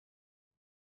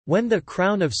When the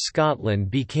Crown of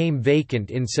Scotland became vacant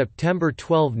in September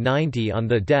 1290 on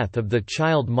the death of the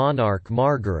child monarch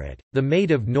Margaret, the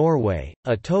Maid of Norway,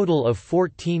 a total of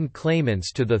 14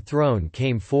 claimants to the throne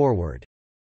came forward.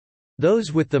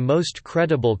 Those with the most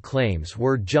credible claims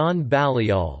were John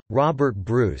Balliol, Robert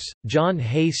Bruce, John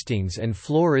Hastings and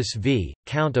Floris V,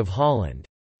 Count of Holland.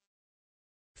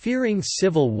 Fearing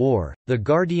civil war, the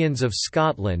Guardians of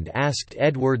Scotland asked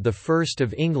Edward I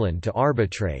of England to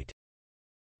arbitrate.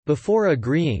 Before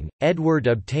agreeing, Edward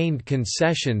obtained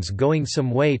concessions going some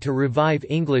way to revive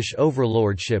English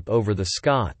overlordship over the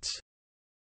Scots.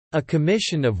 A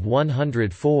commission of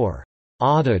 104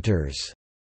 «auditors»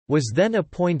 was then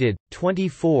appointed,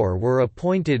 24 were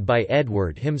appointed by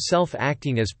Edward himself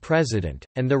acting as president,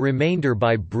 and the remainder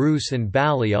by Bruce and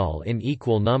Balliol in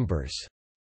equal numbers.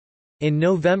 In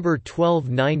November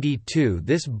 1292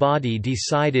 this body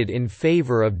decided in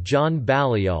favour of John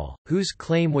Balliol, whose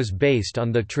claim was based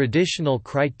on the traditional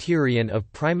criterion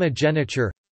of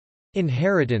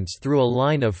primogeniture—inheritance through a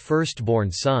line of firstborn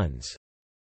sons.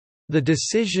 The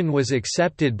decision was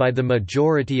accepted by the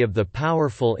majority of the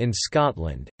powerful in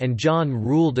Scotland, and John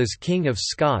ruled as King of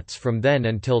Scots from then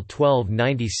until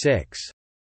 1296.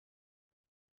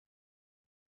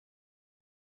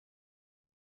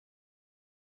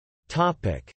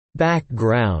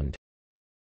 Background.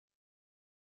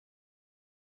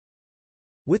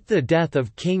 With the death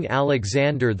of King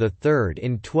Alexander III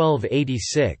in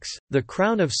 1286, the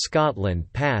Crown of Scotland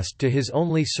passed to his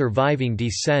only surviving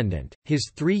descendant,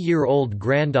 his 3-year-old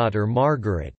granddaughter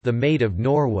Margaret, the Maid of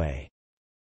Norway.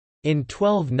 In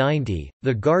 1290,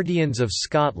 the Guardians of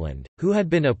Scotland, who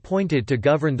had been appointed to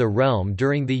govern the realm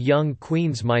during the young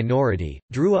Queen's minority,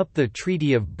 drew up the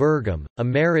Treaty of Berghem, a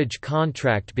marriage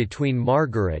contract between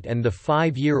Margaret and the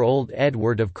 5-year-old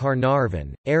Edward of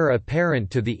Carnarvon, heir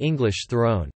apparent to the English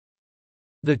throne.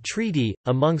 The treaty,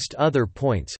 amongst other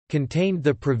points, contained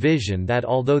the provision that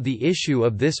although the issue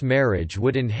of this marriage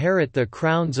would inherit the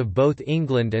crowns of both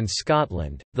England and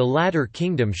Scotland, the latter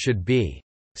kingdom should be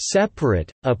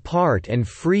separate, apart and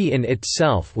free in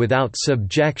itself without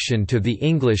subjection to the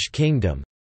English kingdom."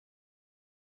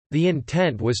 The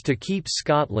intent was to keep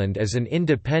Scotland as an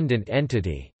independent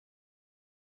entity.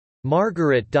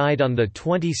 Margaret died on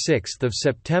 26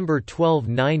 September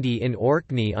 1290 in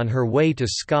Orkney on her way to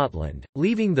Scotland,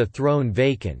 leaving the throne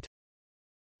vacant.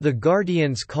 The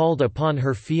Guardians called upon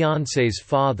her fiancé's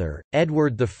father,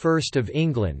 Edward I of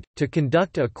England, to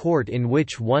conduct a court in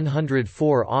which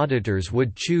 104 auditors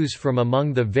would choose from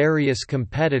among the various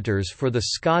competitors for the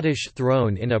Scottish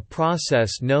throne in a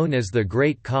process known as the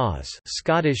Great Cause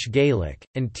Scottish Gaelic,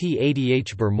 and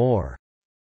Tadh Bermore.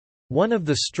 One of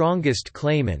the strongest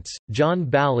claimants, John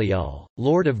Balliol,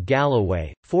 Lord of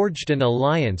Galloway, forged an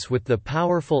alliance with the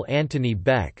powerful Anthony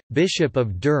Beck, Bishop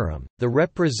of Durham, the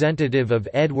representative of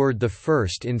Edward I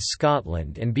in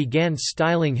Scotland, and began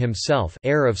styling himself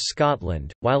heir of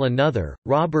Scotland, while another,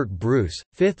 Robert Bruce,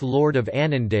 5th Lord of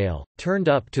Annandale, turned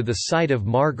up to the site of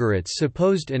Margaret's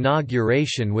supposed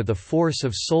inauguration with a force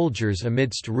of soldiers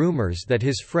amidst rumours that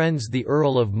his friends the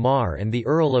Earl of Mar and the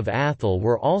Earl of Atholl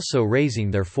were also raising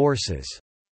their forces.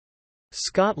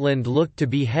 Scotland looked to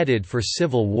be headed for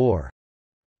civil war.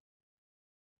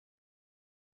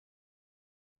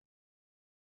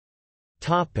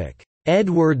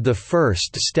 Edward I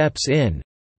steps in.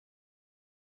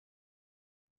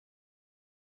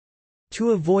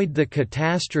 To avoid the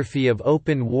catastrophe of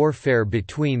open warfare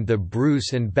between the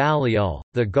Bruce and Balliol,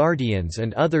 the Guardians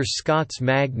and other Scots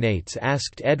magnates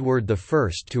asked Edward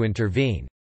I to intervene.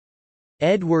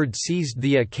 Edward seized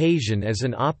the occasion as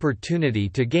an opportunity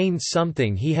to gain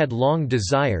something he had long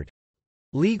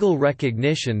desired—legal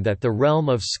recognition that the realm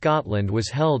of Scotland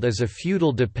was held as a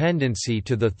feudal dependency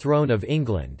to the throne of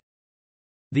England.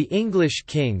 The English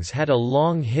kings had a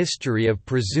long history of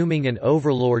presuming an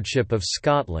overlordship of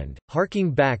Scotland,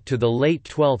 harking back to the late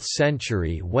 12th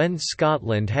century when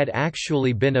Scotland had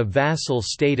actually been a vassal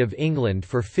state of England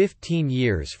for 15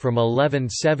 years from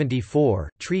 1174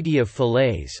 Treaty of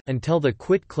Falaise until the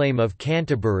quitclaim of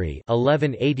Canterbury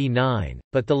 1189,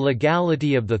 but the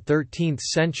legality of the 13th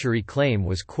century claim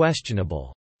was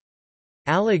questionable.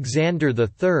 Alexander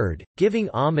III, giving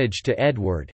homage to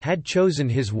Edward, had chosen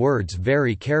his words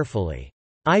very carefully.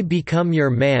 "I become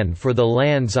your man for the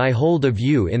lands I hold of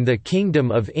you in the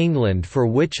kingdom of England for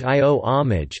which I owe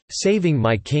homage, saving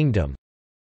my kingdom."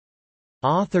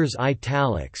 Authors'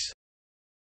 italics.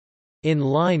 In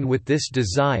line with this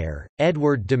desire,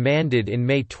 Edward demanded in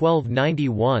May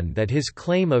 1291 that his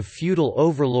claim of feudal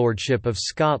overlordship of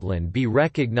Scotland be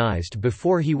recognised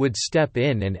before he would step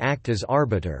in and act as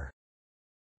arbiter.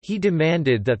 He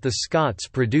demanded that the Scots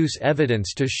produce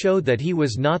evidence to show that he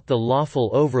was not the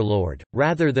lawful overlord,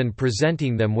 rather than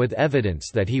presenting them with evidence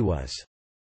that he was.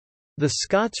 The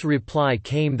Scots' reply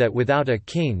came that without a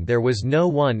king there was no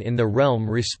one in the realm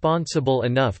responsible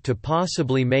enough to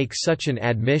possibly make such an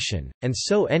admission, and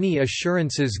so any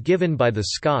assurances given by the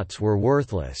Scots were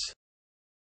worthless.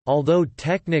 Although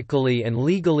technically and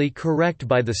legally correct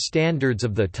by the standards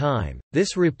of the time,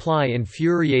 this reply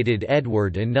infuriated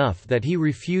Edward enough that he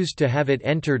refused to have it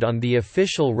entered on the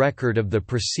official record of the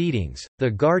proceedings. The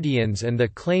guardians and the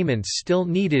claimants still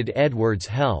needed Edward's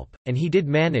help, and he did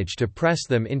manage to press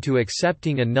them into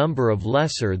accepting a number of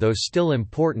lesser though still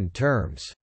important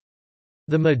terms.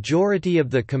 The majority of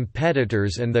the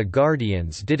competitors and the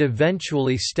guardians did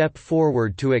eventually step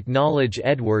forward to acknowledge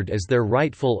Edward as their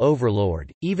rightful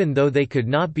overlord, even though they could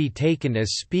not be taken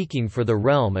as speaking for the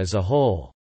realm as a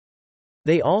whole.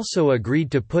 They also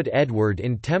agreed to put Edward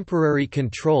in temporary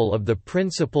control of the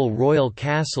principal royal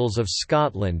castles of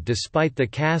Scotland despite the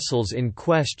castles in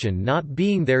question not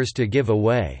being theirs to give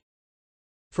away.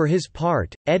 For his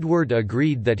part, Edward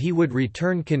agreed that he would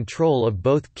return control of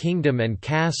both kingdom and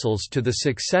castles to the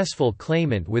successful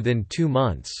claimant within 2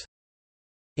 months.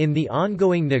 In the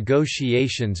ongoing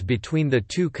negotiations between the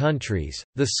two countries,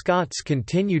 the Scots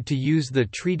continued to use the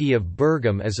Treaty of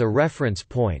Berghem as a reference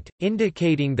point,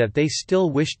 indicating that they still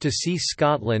wished to see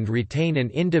Scotland retain an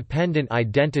independent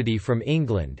identity from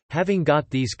England. Having got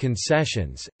these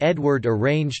concessions, Edward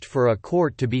arranged for a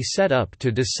court to be set up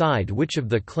to decide which of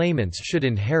the claimants should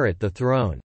inherit the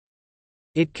throne.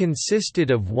 It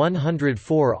consisted of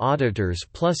 104 auditors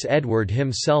plus Edward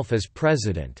himself as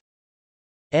president.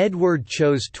 Edward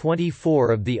chose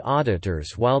 24 of the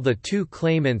auditors while the two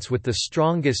claimants with the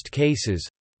strongest cases,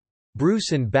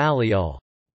 Bruce and Balliol,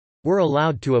 were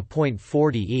allowed to appoint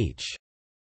 40 each.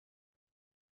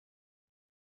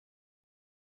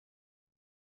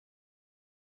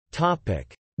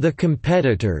 The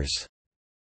competitors.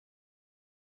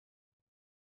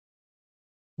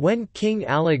 When King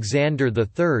Alexander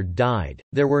III died,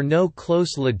 there were no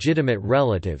close legitimate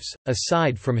relatives,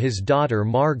 aside from his daughter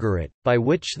Margaret, by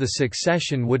which the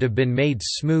succession would have been made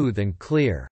smooth and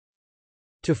clear.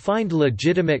 To find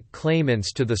legitimate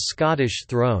claimants to the Scottish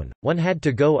throne, one had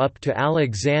to go up to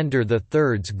Alexander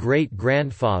III's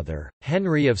great-grandfather,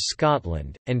 Henry of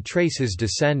Scotland, and trace his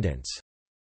descendants.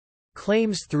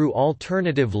 Claims through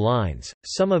alternative lines,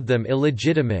 some of them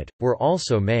illegitimate, were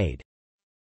also made.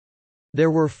 There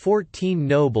were 14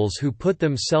 nobles who put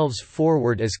themselves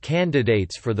forward as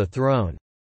candidates for the throne.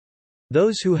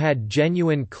 Those who had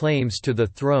genuine claims to the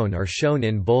throne are shown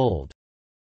in bold.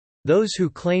 Those who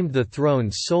claimed the throne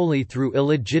solely through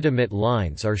illegitimate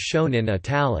lines are shown in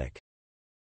italic.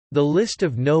 The list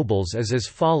of nobles is as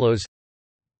follows: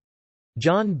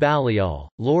 John Balliol,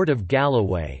 Lord of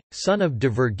Galloway, son of de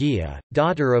Vergia,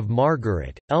 daughter of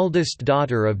Margaret, eldest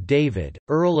daughter of David,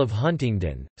 Earl of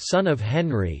Huntingdon, son of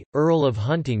Henry, Earl of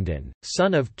Huntingdon,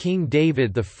 son of King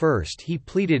David I. He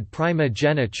pleaded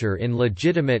primogeniture in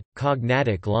legitimate,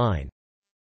 cognatic line.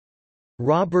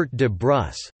 Robert de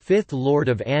Bruce, 5th Lord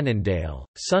of Annandale,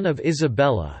 son of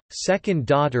Isabella, 2nd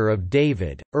daughter of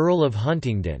David, Earl of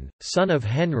Huntingdon, son of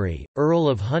Henry, Earl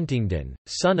of Huntingdon,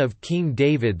 son of King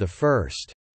David I.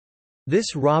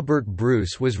 This Robert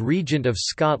Bruce was regent of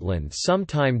Scotland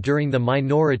sometime during the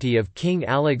minority of King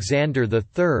Alexander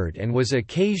III and was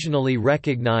occasionally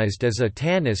recognised as a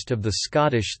Tanist of the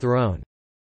Scottish throne.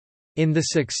 In the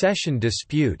succession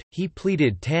dispute, he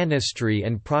pleaded tanistry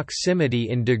and proximity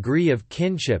in degree of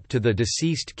kinship to the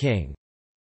deceased king.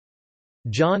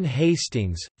 John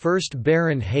Hastings, 1st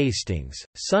Baron Hastings,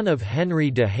 son of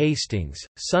Henry de Hastings,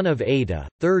 son of Ada,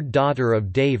 3rd daughter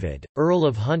of David, Earl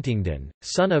of Huntingdon,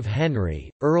 son of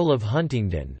Henry, Earl of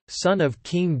Huntingdon, son of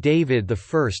King David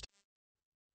I.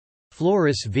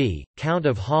 Floris V, Count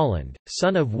of Holland,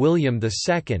 son of William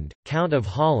II, Count of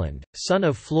Holland, son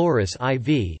of Floris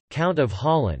IV, Count of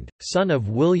Holland, son of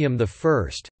William I,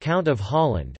 Count of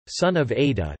Holland, son of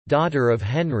Ada, daughter of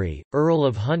Henry, Earl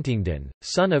of Huntingdon,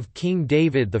 son of King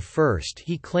David I.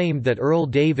 He claimed that Earl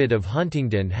David of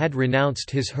Huntingdon had renounced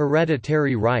his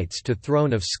hereditary rights to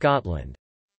throne of Scotland.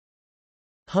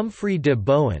 Humphrey de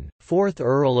Bohun, 4th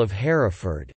Earl of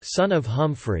Hereford, son of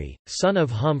Humphrey, son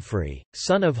of Humphrey,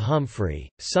 son of Humphrey,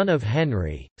 son of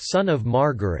Henry, son of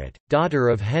Margaret, daughter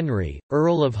of Henry,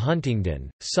 Earl of Huntingdon,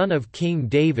 son of King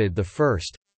David I.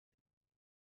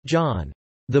 John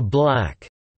the Black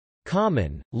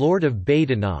Comyn, Lord of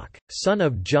Badenoch, son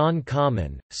of John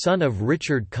Comyn, son of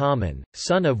Richard Comyn,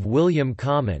 son of William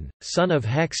Comyn, son of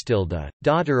Hextilda,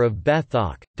 daughter of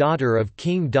Bethoc, daughter of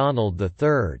King Donald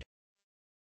III.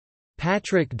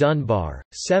 Patrick Dunbar,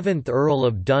 7th Earl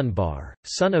of Dunbar,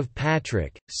 son of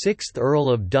Patrick, 6th Earl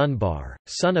of Dunbar,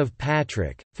 son of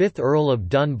Patrick, 5th Earl of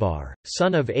Dunbar,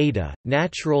 son of Ada,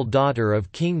 natural daughter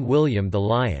of King William the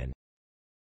Lion.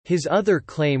 His other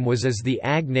claim was as the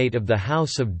agnate of the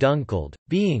House of Dunkeld,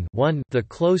 being 1 the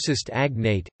closest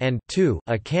agnate, and 2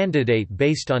 a candidate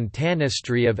based on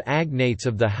tanistry of agnates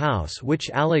of the house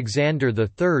which Alexander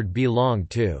III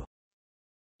belonged to.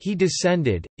 He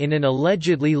descended, in an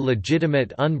allegedly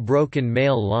legitimate unbroken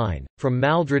male line, from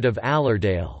Maldred of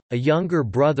Allerdale, a younger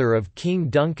brother of King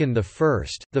Duncan I,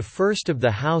 the first of the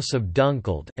House of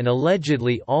Dunkeld, and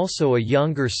allegedly also a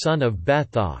younger son of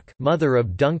Bethoc, mother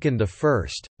of Duncan I,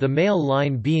 the male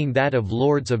line being that of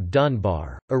Lords of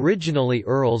Dunbar, originally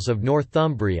Earls of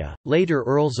Northumbria, later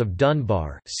Earls of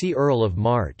Dunbar, see Earl of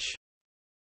March.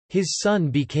 His son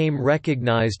became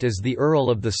recognised as the Earl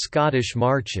of the Scottish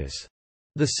Marches.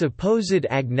 The supposed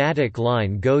agnatic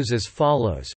line goes as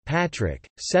follows: Patrick,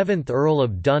 7th Earl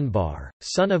of Dunbar,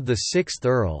 son of the 6th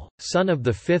Earl, son of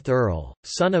the 5th Earl,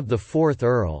 son of the 4th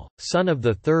Earl, son of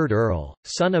the 3rd Earl,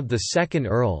 son of the 2nd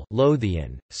Earl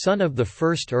Lothian, son of the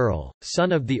 1st Earl,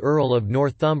 son of the Earl of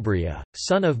Northumbria,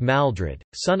 son of Maldred,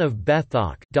 son of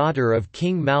Bethoc, daughter of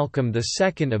King Malcolm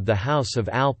II of the House of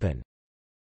Alpin.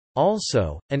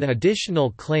 Also, an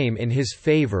additional claim in his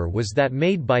favour was that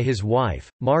made by his wife,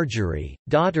 Marjorie,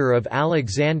 daughter of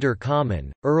Alexander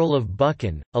Comyn, Earl of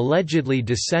Buchan, allegedly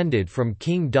descended from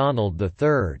King Donald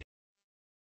III.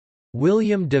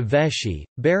 William de Vesci,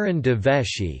 Baron de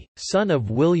Vesci, son of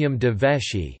William de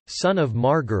Vesci, son of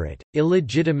Margaret,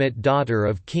 illegitimate daughter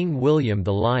of King William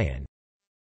the Lion.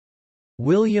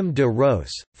 William de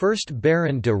Ros, 1st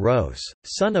Baron de Ros,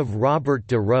 son of Robert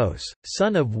de Ros,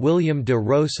 son of William de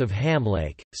Ros of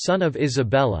Hamlake, son of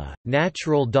Isabella,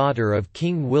 natural daughter of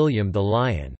King William the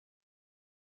Lion.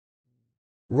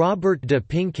 Robert de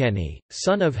Pinkenny,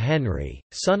 son of Henry,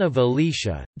 son of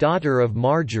Alicia, daughter of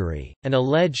Marjorie, an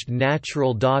alleged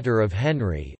natural daughter of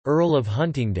Henry, Earl of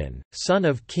Huntingdon, son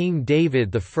of King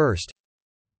David I.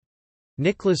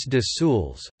 Nicholas de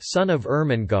Soules, son of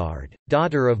Ermengarde,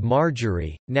 daughter of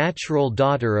Marjorie, natural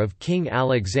daughter of King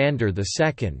Alexander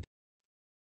II.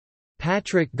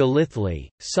 Patrick Galithely,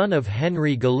 son of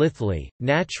Henry Galithely,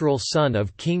 natural son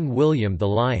of King William the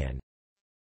Lion.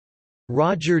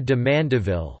 Roger de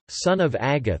Mandeville, son of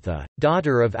Agatha,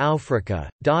 daughter of Aufrica,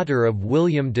 daughter of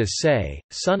William de Say,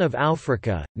 son of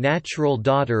Aufrica, natural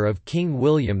daughter of King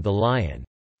William the Lion.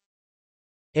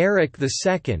 Eric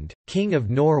II, King of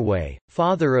Norway,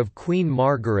 father of Queen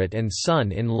Margaret and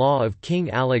son-in-law of King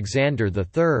Alexander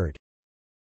III.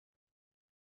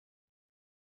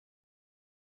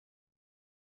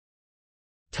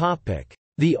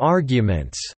 The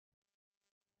arguments.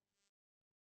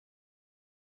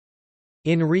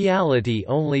 In reality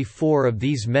only 4 of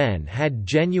these men had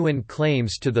genuine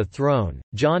claims to the throne: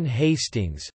 John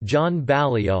Hastings, John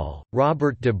Balliol,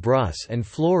 Robert de Bruce and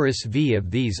Floris V. Of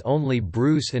these only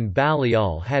Bruce and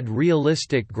Balliol had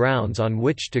realistic grounds on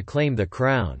which to claim the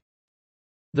crown.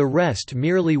 The rest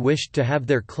merely wished to have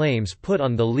their claims put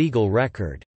on the legal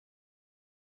record.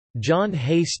 John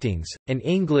Hastings, an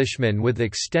Englishman with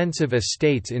extensive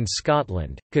estates in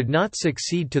Scotland, could not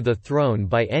succeed to the throne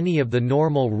by any of the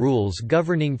normal rules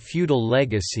governing feudal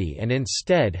legacy and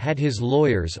instead had his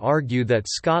lawyers argue that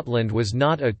Scotland was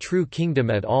not a true kingdom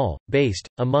at all, based,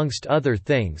 amongst other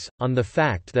things, on the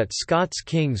fact that Scots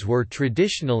kings were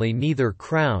traditionally neither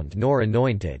crowned nor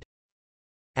anointed.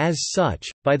 As such,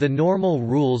 by the normal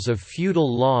rules of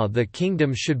feudal law the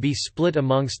kingdom should be split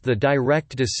amongst the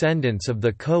direct descendants of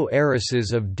the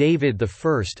co-heiresses of David I.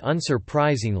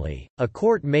 Unsurprisingly, a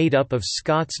court made up of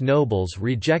Scots nobles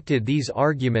rejected these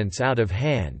arguments out of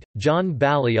hand. John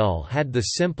Balliol had the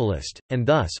simplest, and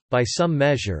thus, by some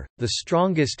measure, the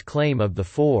strongest claim of the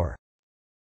 4.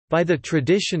 By the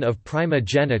tradition of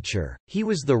primogeniture, he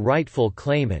was the rightful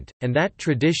claimant, and that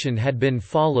tradition had been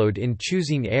followed in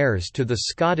choosing heirs to the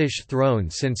Scottish throne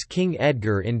since King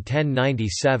Edgar in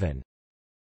 1097.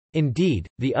 Indeed,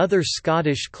 the other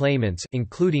Scottish claimants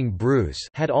including Bruce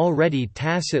had already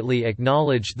tacitly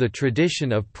acknowledged the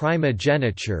tradition of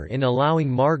primogeniture in allowing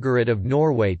Margaret of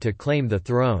Norway to claim the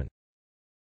throne.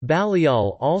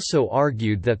 Balliol also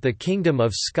argued that the Kingdom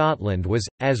of Scotland was,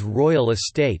 as royal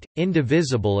estate,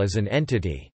 indivisible as an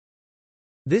entity.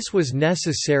 This was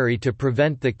necessary to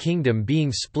prevent the kingdom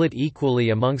being split equally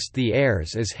amongst the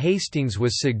heirs as Hastings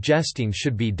was suggesting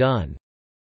should be done.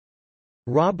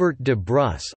 Robert de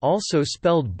Bruce, also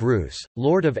spelled Bruce,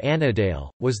 Lord of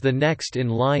Annandale, was the next in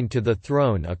line to the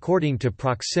throne according to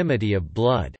proximity of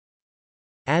blood.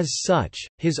 As such,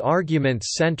 his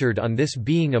arguments centered on this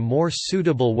being a more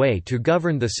suitable way to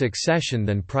govern the succession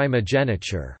than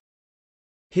primogeniture.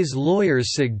 His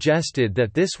lawyers suggested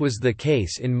that this was the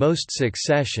case in most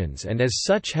successions and as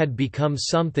such had become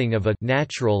something of a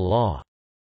natural law.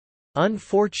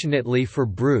 Unfortunately for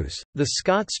Bruce, the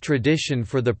Scots tradition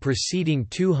for the preceding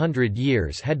 200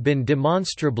 years had been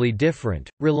demonstrably different,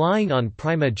 relying on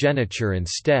primogeniture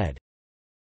instead.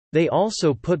 They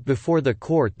also put before the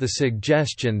court the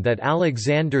suggestion that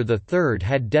Alexander III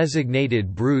had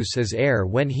designated Bruce as heir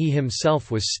when he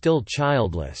himself was still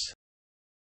childless.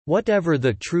 Whatever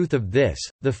the truth of this,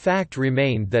 the fact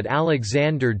remained that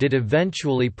Alexander did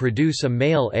eventually produce a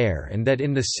male heir and that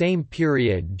in the same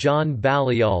period John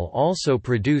Balliol also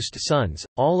produced sons,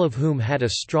 all of whom had a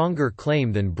stronger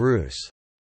claim than Bruce.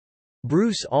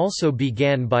 Bruce also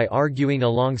began by arguing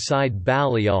alongside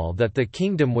Balliol that the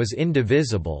kingdom was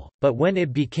indivisible, but when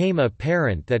it became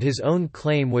apparent that his own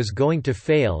claim was going to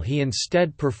fail, he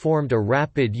instead performed a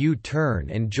rapid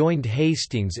U-turn and joined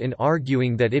Hastings in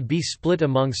arguing that it be split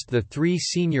amongst the three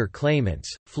senior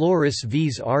claimants. Floris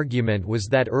V's argument was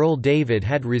that Earl David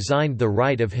had resigned the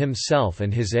right of himself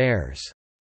and his heirs.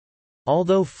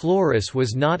 Although Floris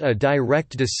was not a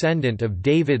direct descendant of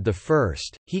David I,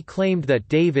 he claimed that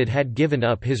David had given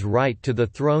up his right to the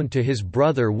throne to his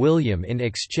brother William in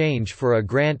exchange for a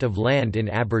grant of land in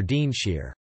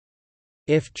Aberdeenshire.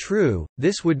 If true,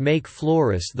 this would make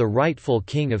Floris the rightful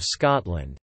king of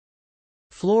Scotland.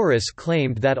 Floris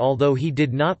claimed that although he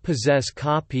did not possess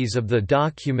copies of the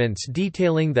documents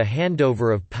detailing the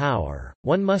handover of power,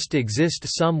 one must exist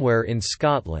somewhere in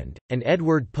Scotland, and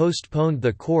Edward postponed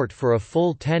the court for a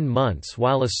full 10 months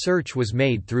while a search was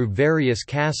made through various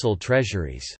castle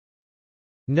treasuries.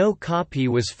 No copy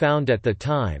was found at the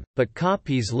time, but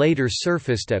copies later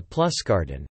surfaced at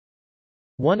Pluscarden.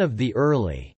 One of the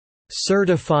early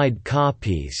certified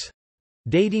copies,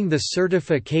 dating the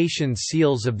certification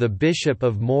seals of the Bishop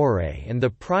of Moray and the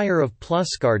Prior of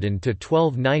Pluscarden to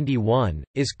 1291,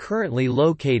 is currently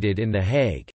located in The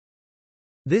Hague.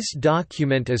 This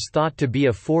document is thought to be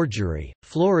a forgery.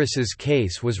 Floris's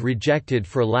case was rejected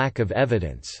for lack of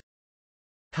evidence.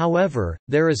 However,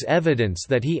 there is evidence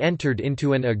that he entered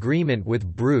into an agreement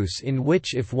with Bruce in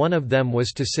which if one of them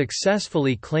was to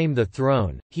successfully claim the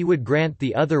throne, he would grant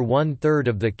the other 1/3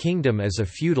 of the kingdom as a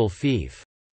feudal fief.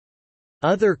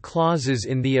 Other clauses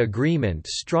in the agreement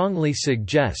strongly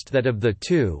suggest that of the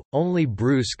two, only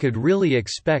Bruce could really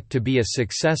expect to be a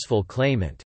successful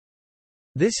claimant.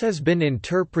 This has been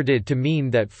interpreted to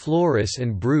mean that Floris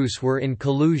and Bruce were in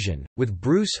collusion, with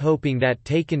Bruce hoping that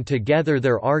taken together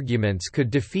their arguments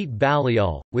could defeat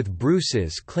Balliol, with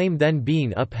Bruce's claim then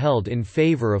being upheld in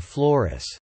favour of Floris.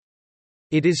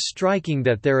 It is striking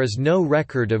that there is no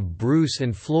record of Bruce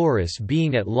and Floris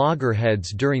being at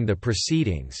loggerheads during the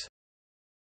proceedings.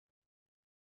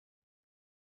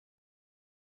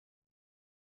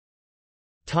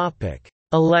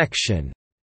 Election.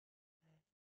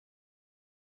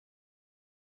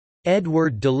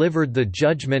 Edward delivered the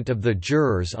judgment of the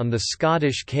jurors on the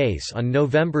Scottish case on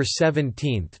November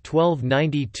 17,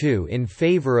 1292 in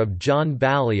favour of John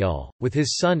Balliol, with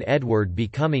his son Edward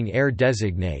becoming heir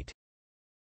designate.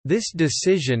 This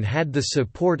decision had the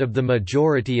support of the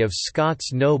majority of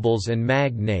Scots nobles and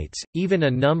magnates, even a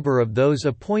number of those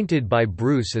appointed by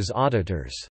Bruce as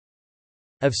auditors.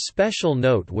 Of special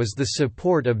note was the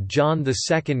support of John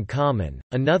II Comyn,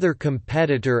 another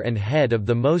competitor and head of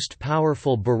the most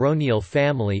powerful baronial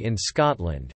family in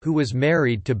Scotland, who was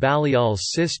married to Balliol's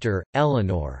sister,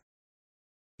 Eleanor.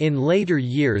 In later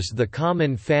years the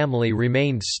Comyn family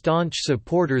remained staunch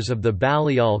supporters of the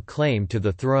Balliol claim to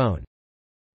the throne.